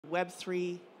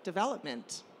Web3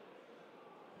 development.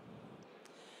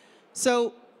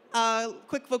 So,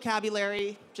 quick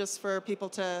vocabulary just for people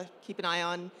to keep an eye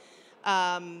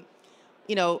on.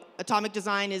 You know, atomic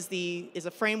design is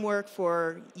a framework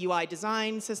for UI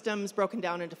design systems broken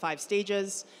down into 5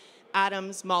 stages: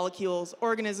 atoms, molecules,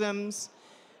 organisms,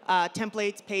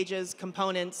 templates, pages,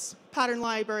 components, pattern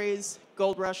libraries,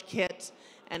 Gold Rush kit,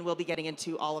 and we'll be getting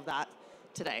into all of that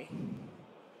today.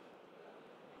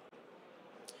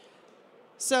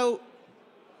 So,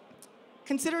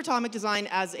 consider atomic design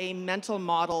as a mental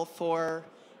model for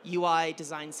UI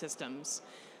design systems,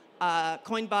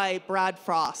 coined by Brad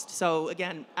Frost. So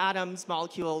again, atoms,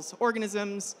 molecules,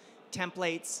 organisms,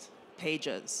 templates,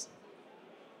 pages.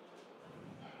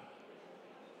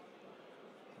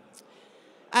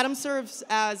 Atom serves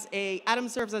as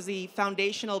the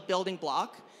foundational building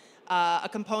block. A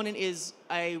component is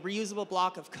a reusable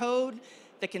block of code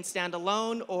that can stand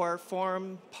alone or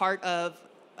form part of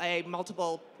a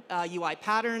multiple UI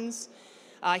patterns.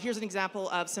 Here's an example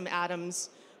of some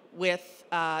atoms with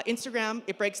Instagram.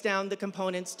 It breaks down the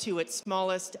components to its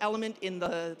smallest element in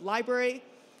the library.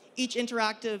 Each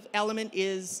interactive element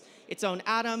is its own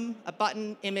atom, a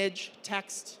button, image,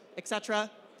 text, etc.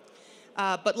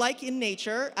 But like in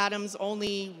nature, atoms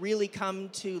only really come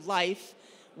to life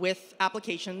with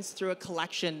applications through a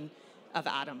collection of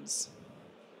atoms.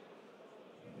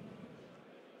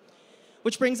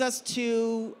 Which brings us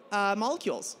to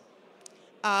molecules,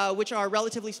 which are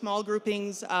relatively small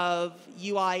groupings of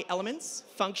UI elements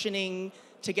functioning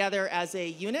together as a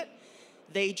unit.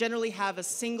 They generally have a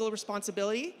single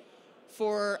responsibility.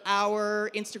 For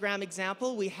our Instagram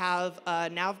example, we have a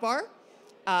navbar,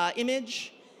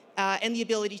 image, and the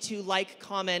ability to like,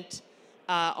 comment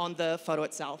on the photo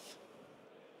itself.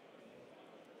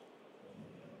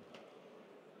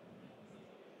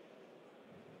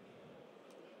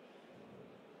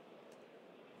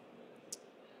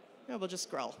 Yeah, we'll just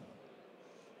scroll.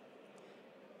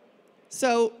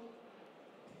 So,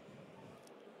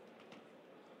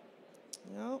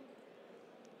 no.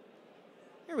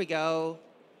 Here we go.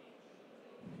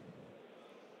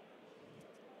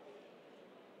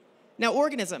 Now,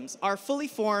 organisms are fully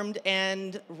formed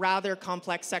and rather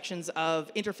complex sections of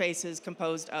interfaces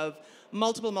composed of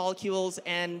multiple molecules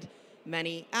and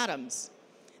many atoms.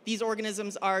 These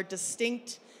organisms are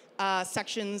distinct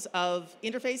sections of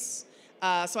interface.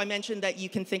 So I mentioned that you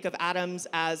can think of atoms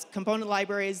as component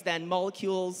libraries, then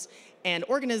molecules and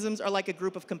organisms are like a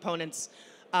group of components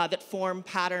that form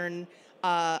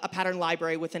a pattern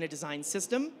library within a design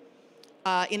system.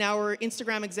 In our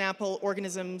Instagram example,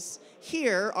 organisms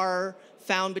here are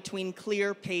found between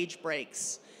clear page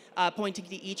breaks, pointing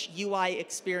to each UI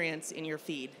experience in your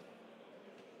feed.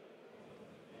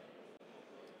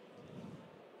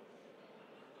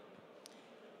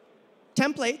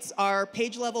 Templates are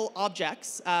page-level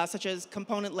objects, such as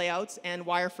component layouts and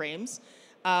wireframes,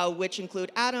 which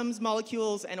include atoms,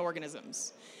 molecules, and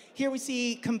organisms. Here we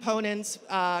see components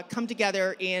come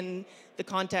together in the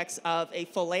context of a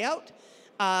full layout.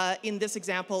 In this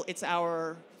example, it's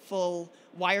our full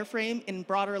wireframe. In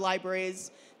broader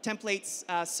libraries, templates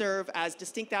serve as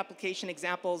distinct application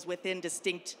examples within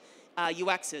distinct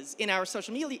UXs. In our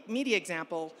social media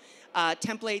example,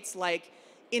 templates like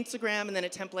Instagram and then a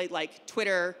template like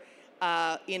Twitter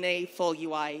in a full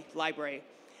UI library.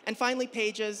 And finally,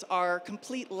 pages are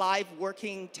complete live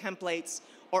working templates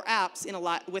or apps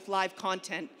with live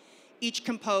content, each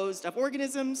composed of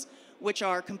organisms, which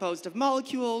are composed of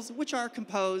molecules, which are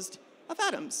composed of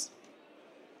atoms.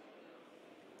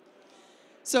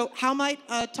 So how might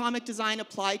atomic design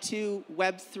apply to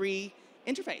Web3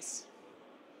 interface?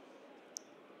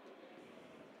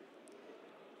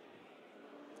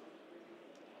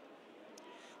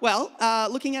 Well,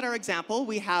 looking at our example,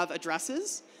 we have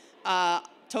addresses,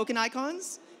 token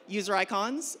icons, user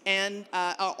icons, and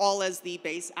all as the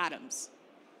base atoms.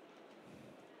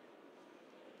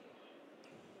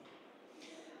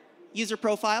 User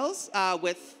profiles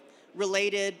with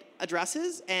related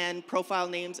addresses and profile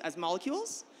names as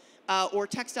molecules, or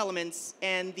text elements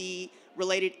and the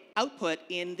related output,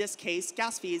 in this case,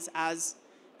 gas fees, as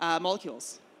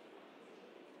molecules.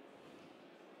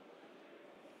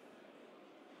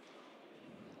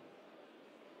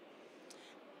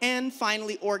 And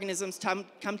finally, organisms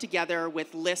come together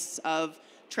with lists of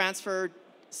transfer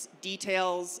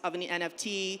details of an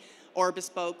NFT or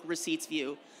bespoke receipts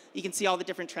view. You can see all the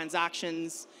different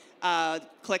transactions,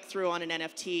 click through on an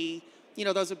NFT. You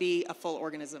know, those would be a full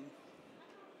organism.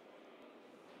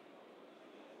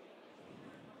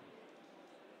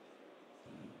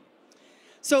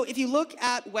 So if you look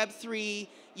at Web3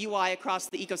 UI across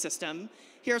the ecosystem,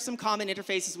 here are some common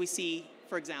interfaces we see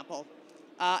for example.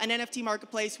 An NFT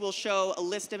marketplace will show a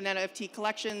list of NFT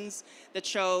collections that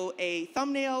show a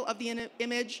thumbnail of the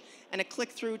image and a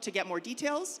click-through to get more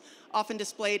details, often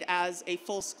displayed as a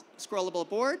full scrollable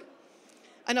board.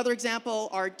 Another example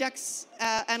are DEX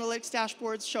analytics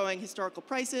dashboards showing historical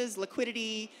prices,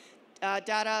 liquidity,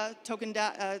 data,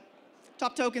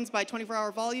 top tokens by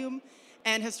 24-hour volume,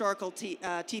 and historical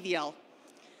TVL.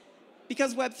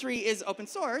 Because Web3 is open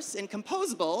source and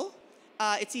composable,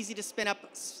 it's easy to spin up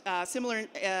similar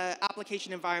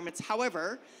application environments.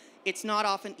 However, it's not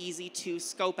often easy to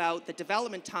scope out the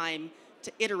development time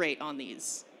to iterate on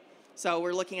these. So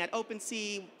we're looking at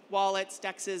OpenSea, wallets,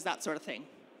 DEXs, that sort of thing.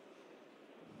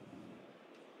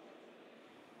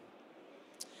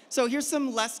 So here's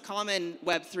some less common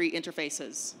Web3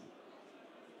 interfaces.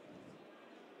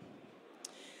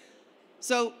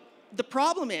 So the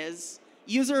problem is,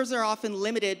 users are often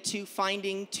limited to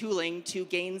finding tooling to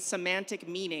gain semantic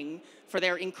meaning for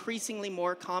their increasingly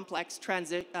more complex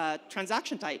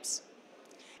transaction types.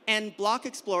 And block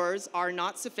explorers are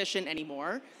not sufficient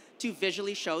anymore to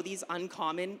visually show these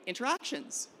uncommon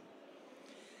interactions.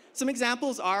 Some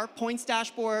examples are points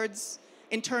dashboards,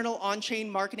 internal on-chain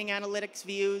marketing analytics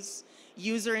views,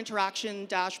 user interaction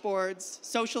dashboards,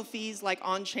 social fees like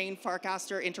on-chain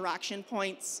Farcaster interaction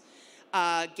points,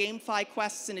 GameFi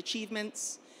quests and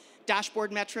achievements,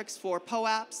 dashboard metrics for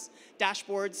POAPs,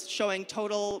 dashboards showing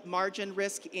total margin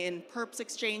risk in perps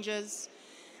exchanges,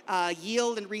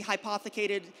 yield and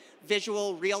rehypothecated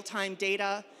visual real-time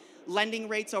data, lending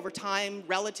rates over time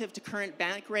relative to current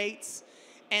bank rates,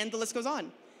 and the list goes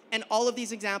on. And all of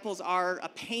these examples are a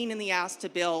pain in the ass to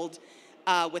build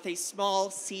with a small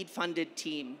seed-funded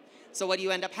team. So what do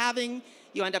you end up having?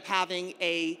 You end up having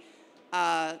a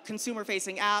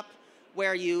consumer-facing app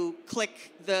where you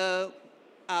click the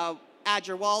add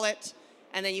your wallet,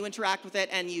 and then you interact with it,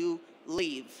 and you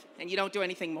leave, and you don't do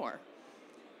anything more.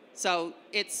 So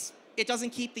it doesn't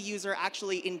keep the user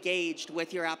actually engaged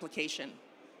with your application.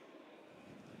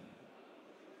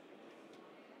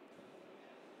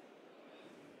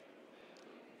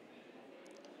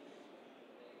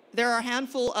 There are a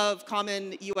handful of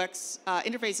common UX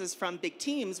interfaces from big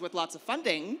teams with lots of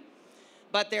funding,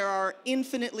 but there are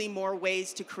infinitely more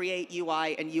ways to create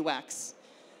UI and UX.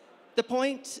 The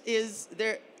point is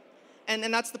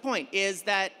and that's the point, is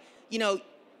that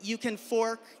you can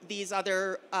fork these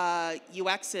other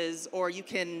UXs, or you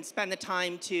can spend the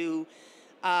time to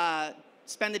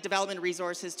spend the development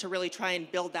resources to really try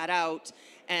and build that out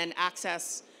and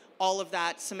access all of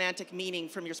that semantic meaning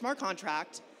from your smart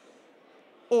contract,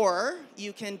 or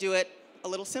you can do it a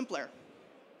little simpler.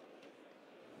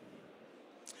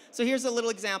 So here's a little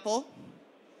example.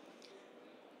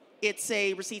 It's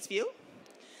a receipts view.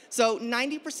 So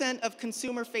 90% of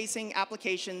consumer-facing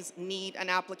applications need an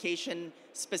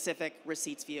application-specific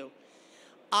receipts view.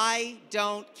 I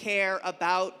don't care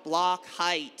about block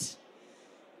height.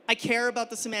 I care about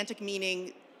the semantic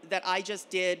meaning that I just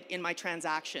did in my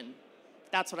transaction.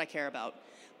 That's what I care about.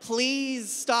 Please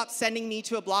stop sending me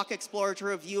to a block explorer to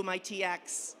review my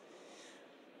TX.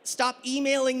 Stop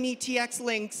emailing me TX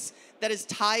links that is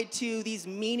tied to these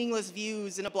meaningless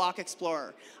views in a block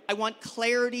explorer. I want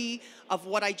clarity of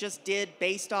what I just did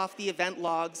based off the event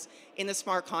logs in the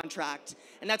smart contract.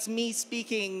 And that's me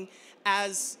speaking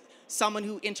as someone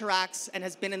who interacts and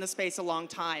has been in the space a long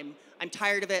time. I'm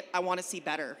tired of it. I want to see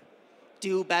better.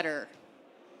 Do better.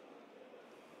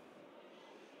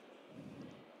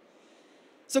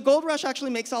 So Gold Rush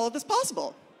actually makes all of this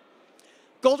possible.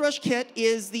 Gold Rush Kit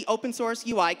is the open source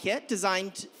UI kit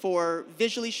designed for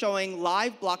visually showing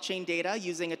live blockchain data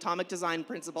using atomic design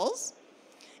principles.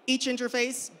 Each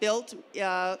interface built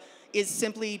is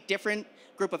simply different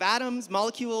group of atoms,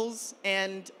 molecules,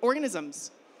 and organisms.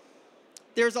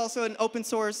 There's also an open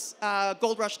source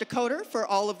Gold Rush decoder for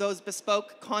all of those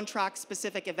bespoke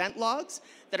contract-specific event logs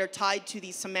that are tied to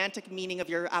the semantic meaning of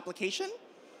your application.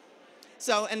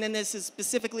 So, and then this is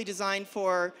specifically designed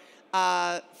for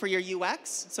your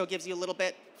UX, so it gives you a little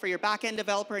bit for your back-end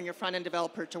developer and your front-end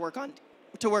developer to work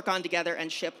on together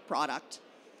and ship product.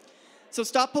 So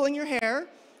stop pulling your hair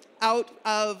out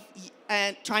of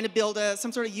and trying to build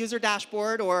some sort of user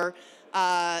dashboard or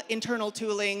internal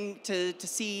tooling to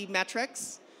see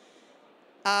metrics.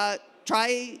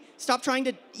 Stop trying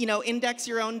to index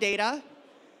your own data.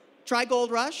 Try Gold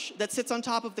Rush that sits on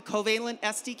top of the Covalent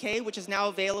SDK, which is now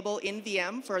available in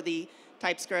VM for the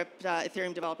TypeScript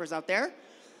Ethereum developers out there,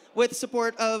 with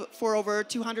support for over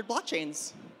 200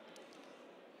 blockchains.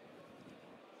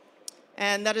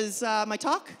 And that is my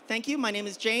talk. Thank you. My name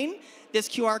is Jayen. This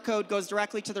QR code goes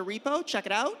directly to the repo. Check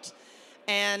it out.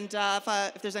 And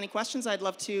if there's any questions, I'd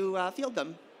love to field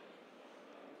them.